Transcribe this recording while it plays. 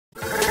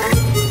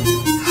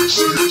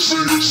Welcome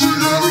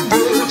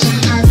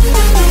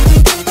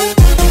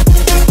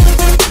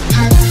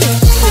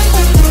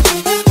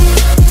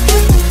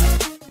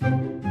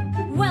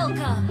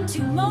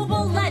to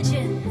Mobile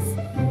Legends!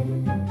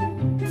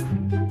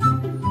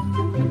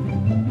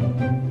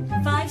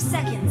 5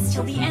 seconds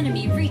till the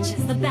enemy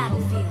reaches the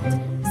battlefield.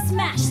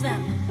 Smash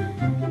them!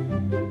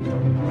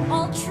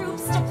 All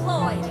troops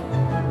deployed!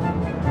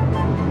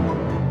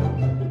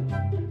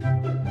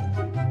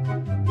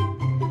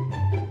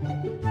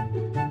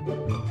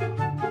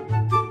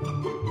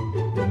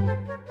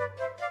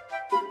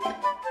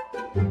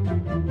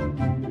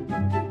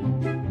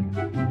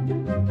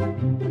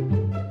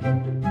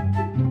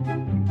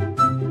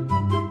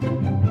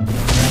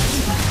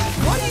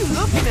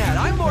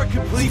 I'm more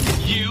complete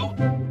than you!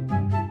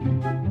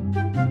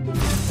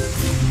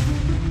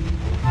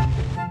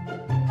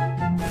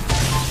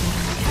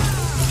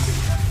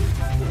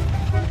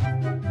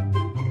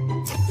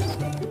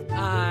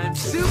 I'm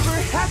super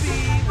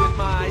happy with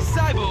my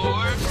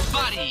cyborg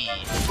body!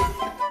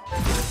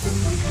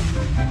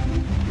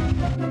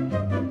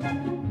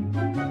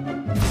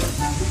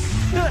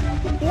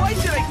 Why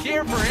should I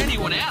care for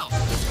anyone else?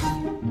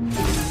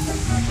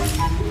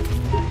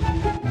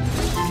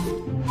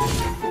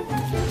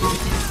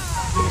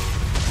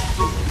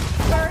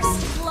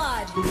 First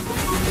blood.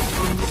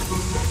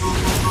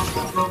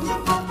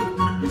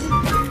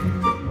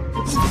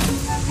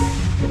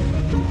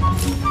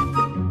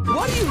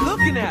 What are you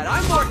looking at?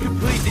 I'm more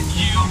complete than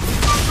you!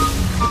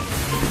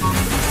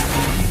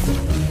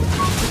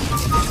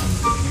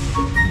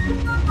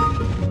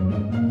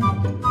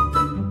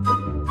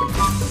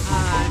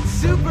 I'm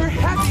super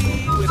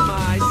happy with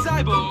my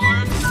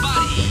cyborg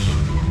body!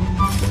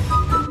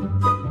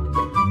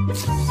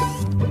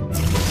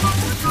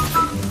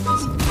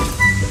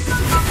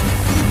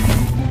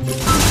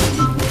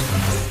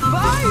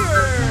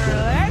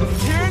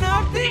 Let's turn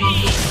up the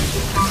heat!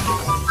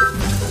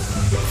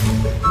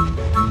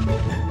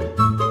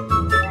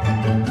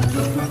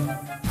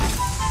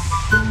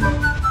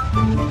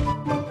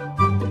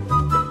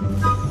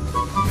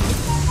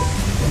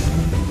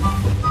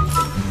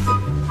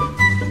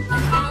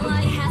 An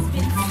ally has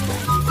been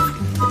slain.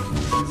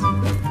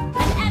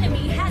 An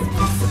enemy has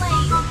been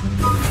slain.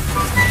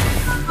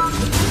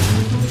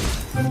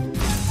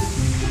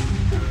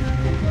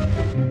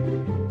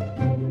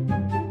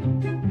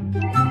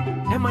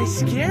 Am I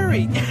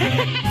scary?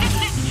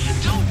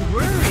 Don't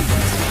worry,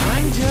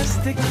 I'm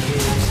just a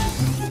kid.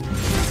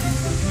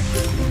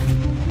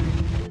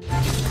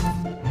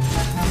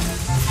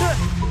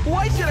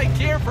 Why should I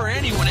care for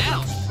anyone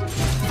else?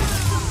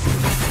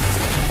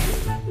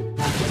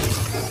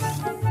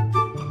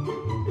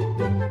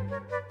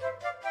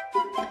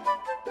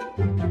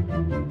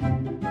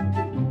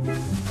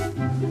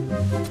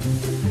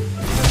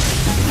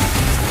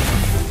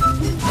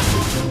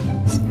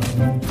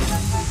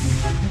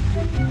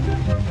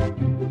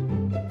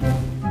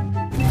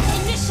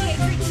 Initiate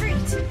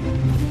retreat.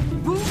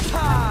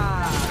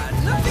 Boom-ha!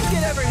 Nothing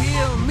can ever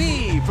heal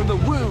me from the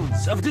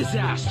wounds of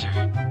disaster.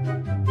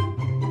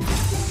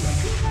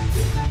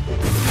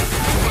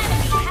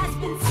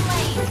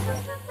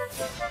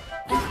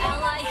 An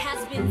ally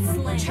has been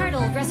slain.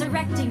 Turtle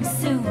resurrecting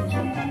soon.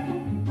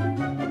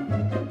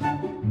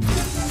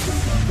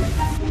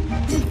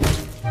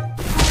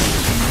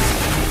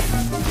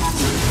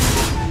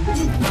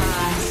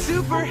 I'm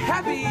super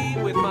happy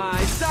with my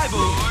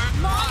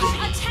cyborg Launch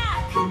body.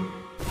 attack!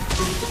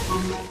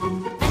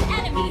 An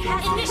enemy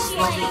has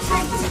initiated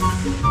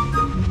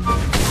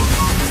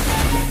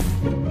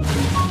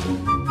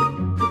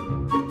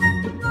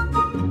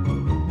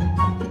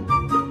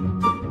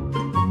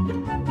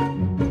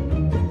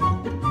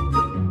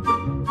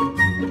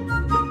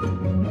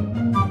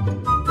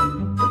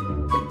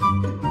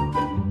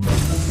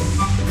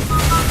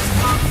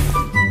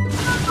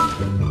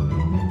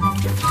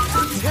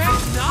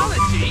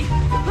Technology?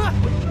 Huh,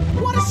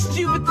 what a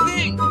stupid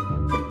thing!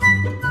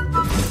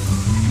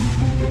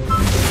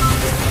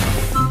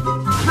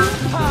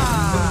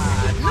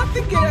 Ha!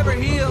 Nothing can ever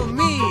heal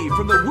me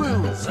from the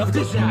wounds of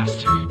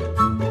disaster.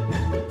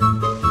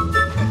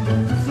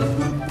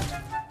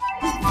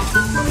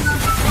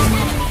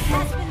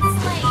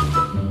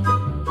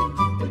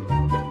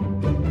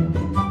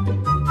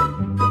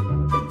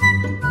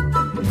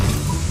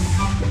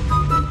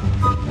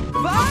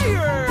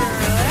 Fire!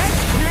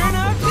 Let's turn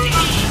up the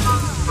heat!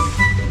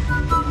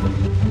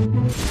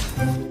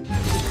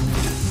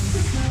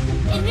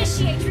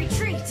 Initiate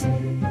retreat.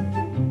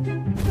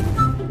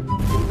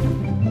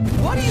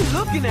 What are you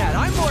looking at?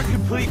 I'm more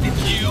complete than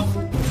you!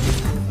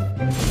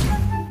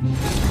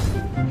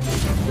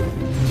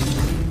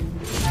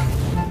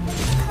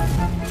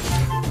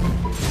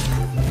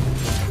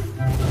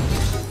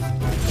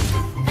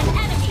 An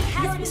enemy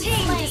has been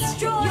slain.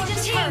 Your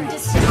team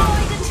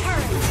destroyed the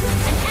turret.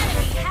 An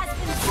enemy has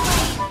been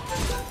slain.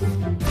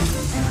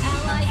 An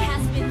ally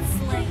has been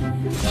slain.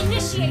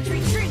 Initiate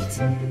retreat.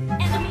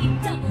 Enemy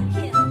double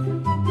kill.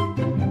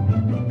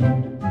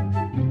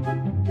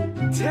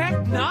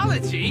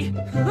 Technology?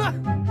 Huh,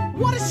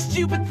 what a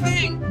stupid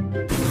thing!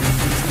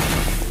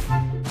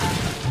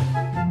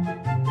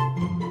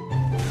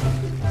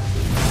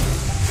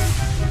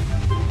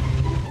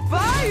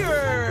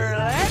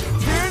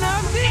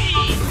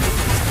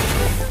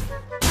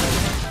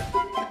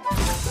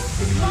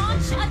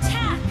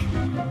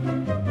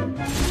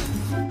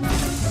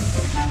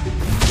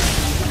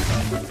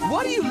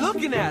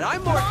 looking at?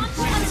 I'm more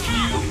Launch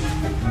attack!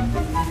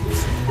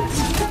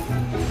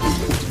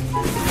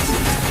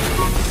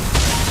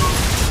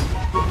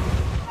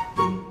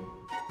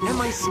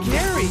 Am I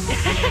scary?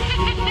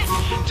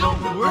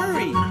 Don't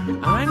worry,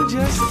 I'm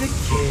just a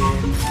kid.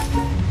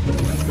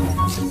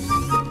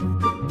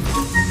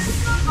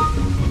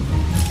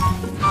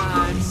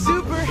 I'm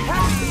super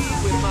happy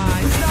with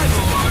my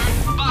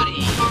cyborg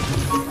body.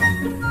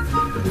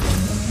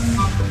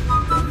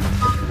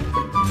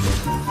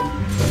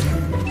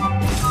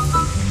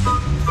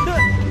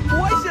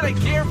 Why should I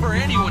care for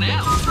anyone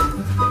else?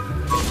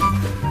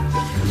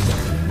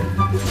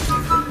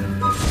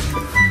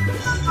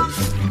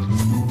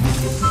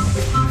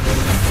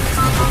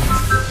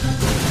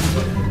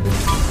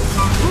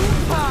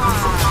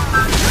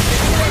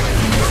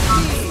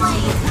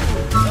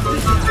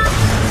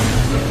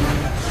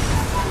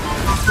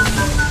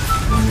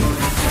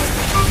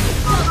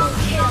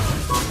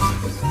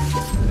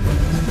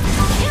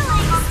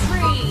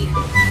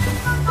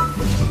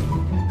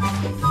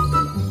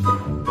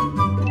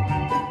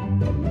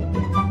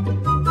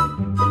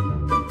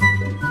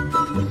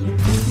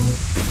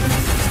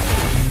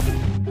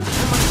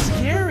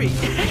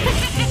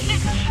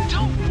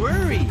 Don't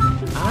worry,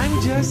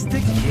 I'm just a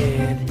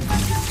kid.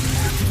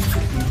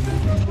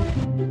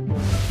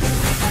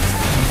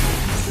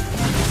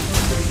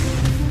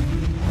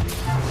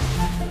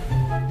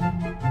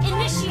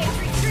 Initiate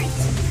retreat!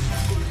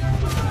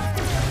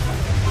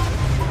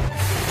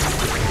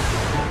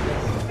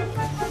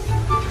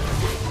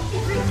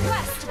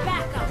 Request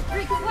backup!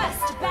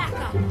 Request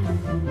backup!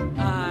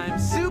 I'm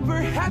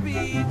super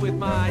happy with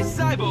my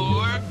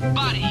cyborg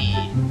body.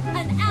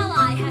 An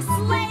ally has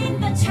slain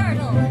the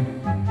turtle!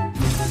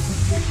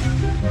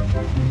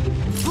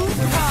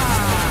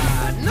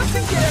 Oop-ha!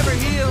 Nothing can ever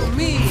heal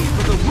me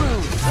from the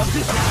wounds of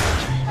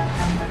disaster.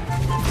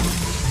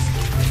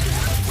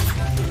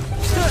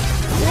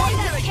 Why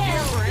should I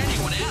care for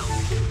anyone else?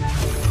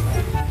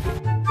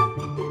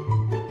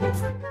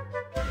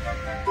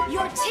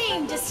 Your team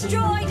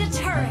destroyed a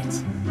turret!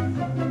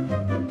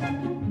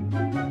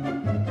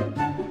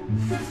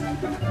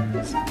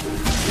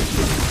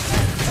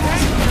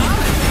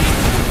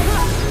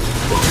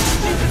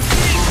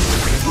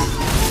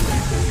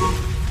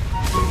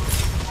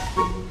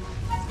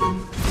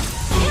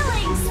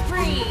 Killing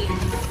spree!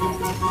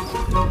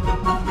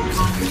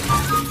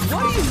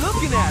 What are you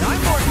looking at?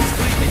 I'm more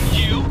complete than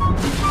you.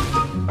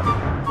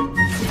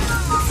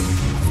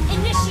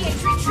 Initiate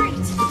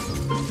retreat!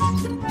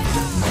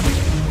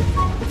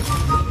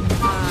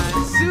 I'm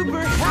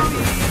super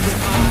happy with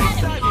my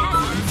Enemy has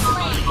been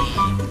slain!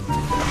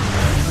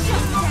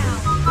 Shut down!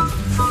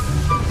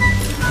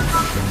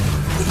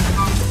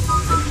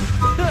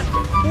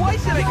 Why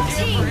should I Your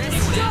care team for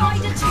anyone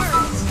destroyed a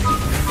turret!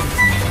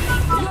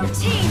 Your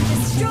team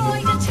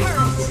destroyed a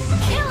turret!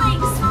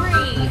 Killing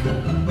spree!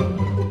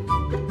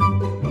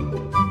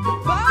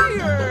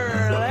 Fire!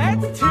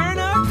 Let's turn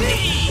up the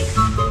heat!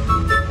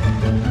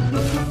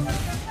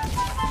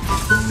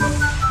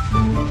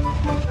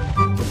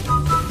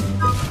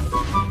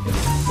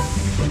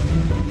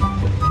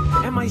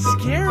 Am I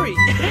scary?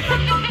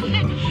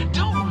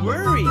 Don't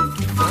worry,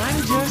 I'm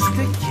just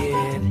a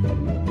kid.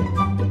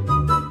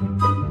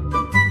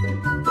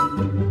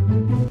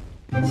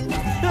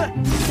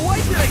 Why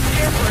should I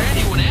care for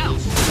anyone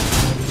else?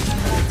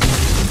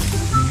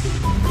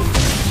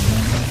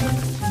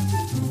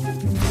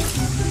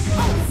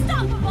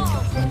 Unstoppable!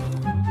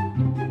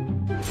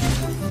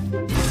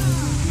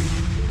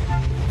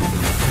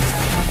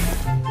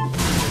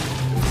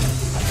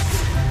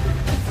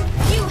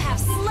 You have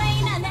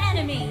slain an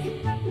enemy!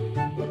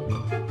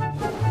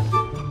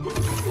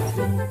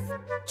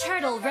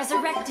 Turtle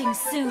resurrecting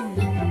soon.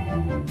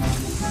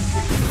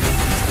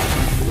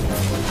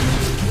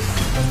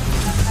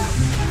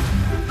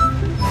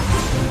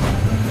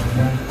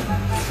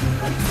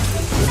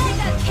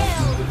 Mega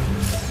kill!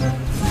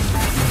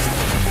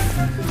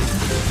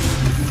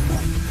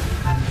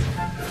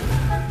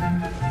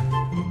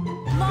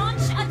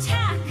 Launch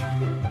attack!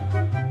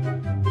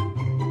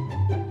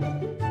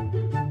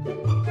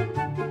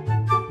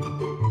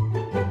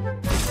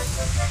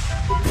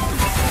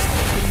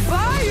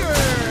 Fire!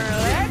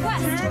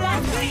 Let's Request turn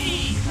up the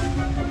heat!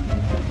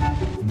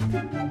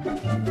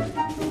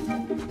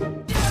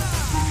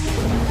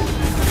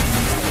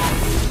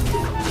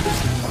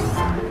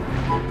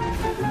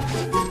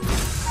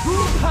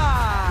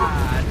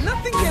 Hoo-ha!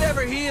 Nothing can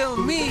ever heal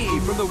me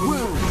from the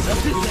wounds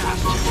of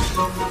disaster.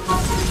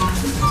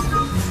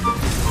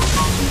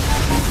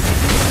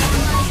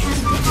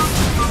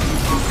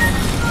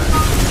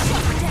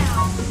 Shut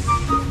down!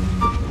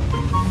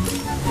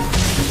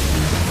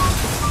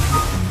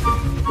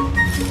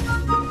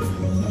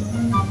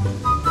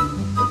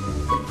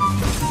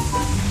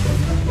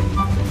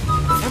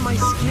 Am I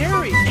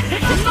scary?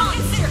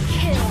 Monster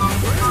kill!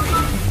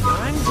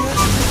 I'm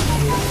just a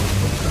kid.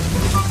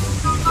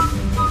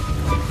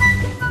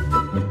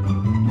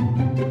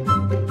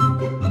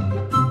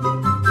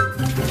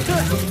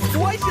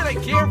 Why should I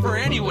care for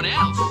anyone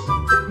else?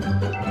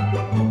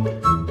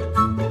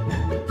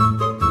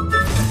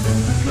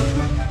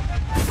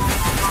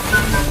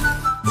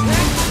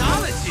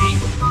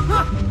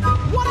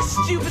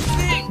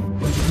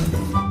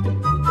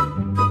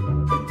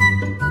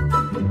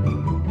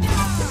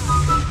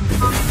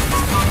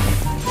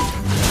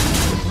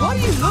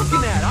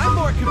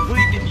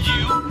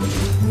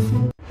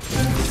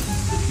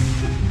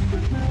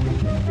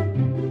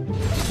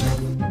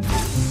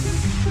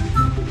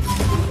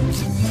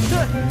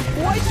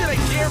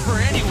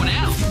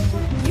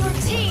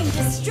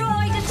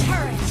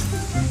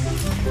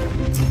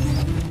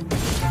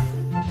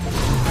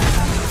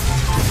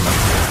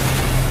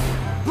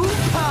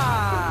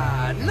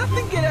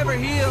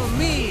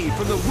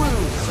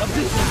 of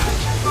this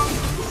match.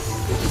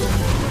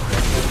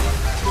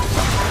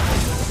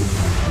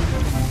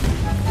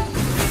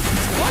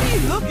 What are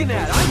you looking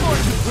at? I'm more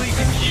complete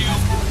than you.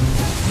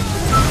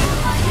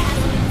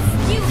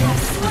 You have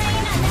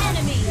slain an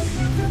enemy.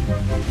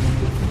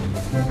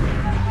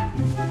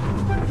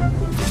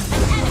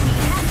 An enemy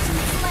has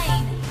been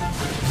slain.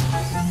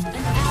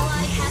 An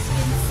ally has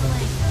been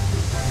slain.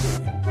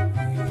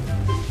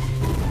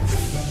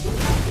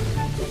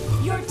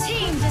 Your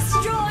team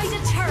destroyed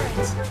a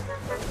turret.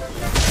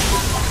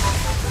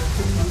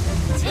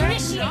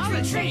 Initiate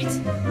retreat.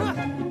 Huh,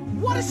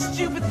 what a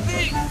stupid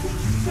thing!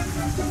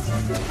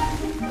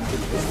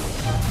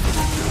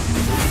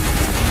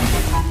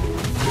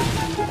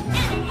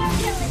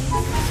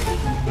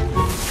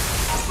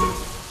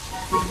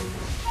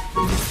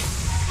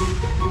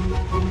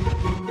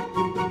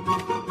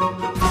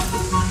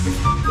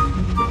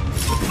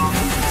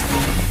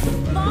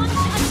 Launch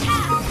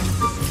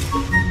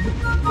attack.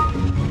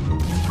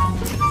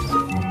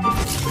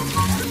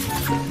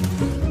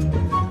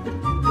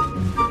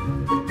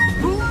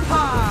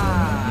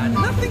 Melimpah!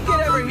 Nothing can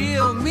ever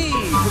heal me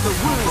from the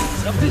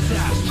wounds of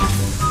disaster.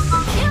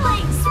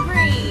 Killing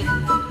spree.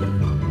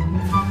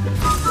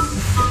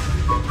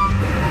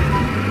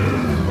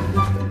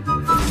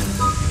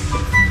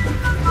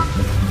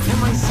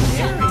 Am I Shut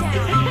scary?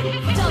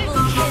 down. Double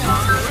kill.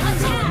 A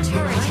top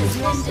turret has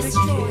been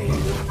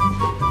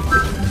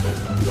destroyed.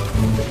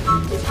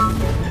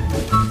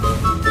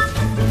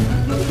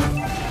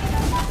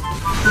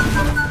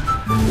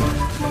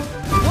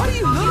 What are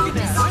you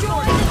looking at? I'm Destroy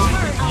more the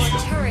turret. Our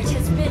turret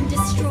has been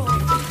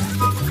destroyed.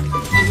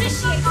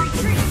 Initiate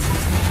retreat.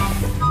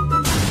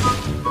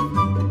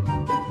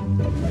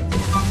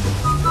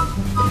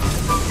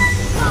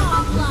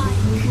 Godlike.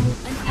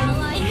 An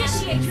ally.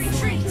 Initiate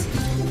retreat.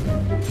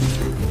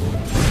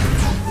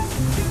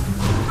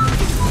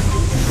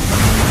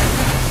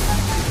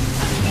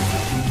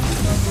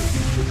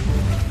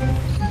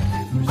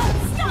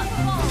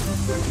 Unstoppable.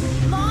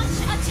 Launch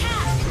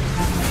attack.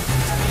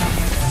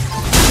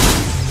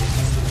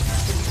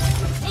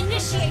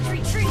 Initiate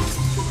retreat.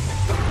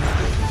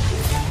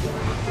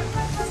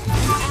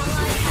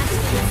 Ally has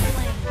been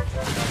slain.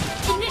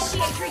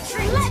 Initiate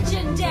retreat.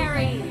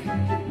 Legendary.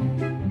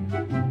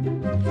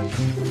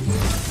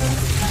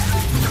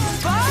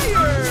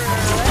 fire!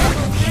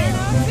 Double kill.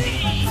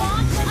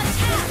 Launch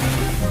attack.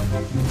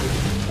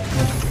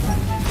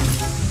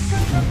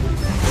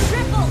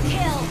 Triple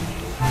kill.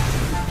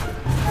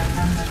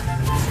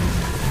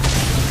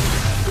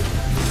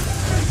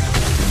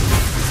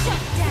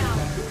 Shut down.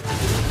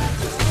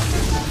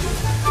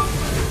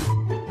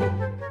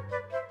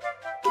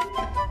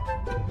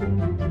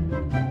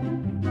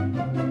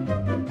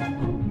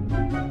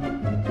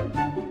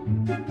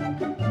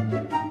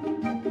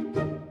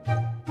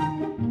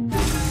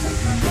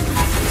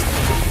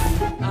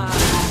 I'm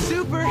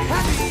super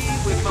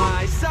happy with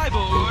my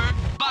cyborg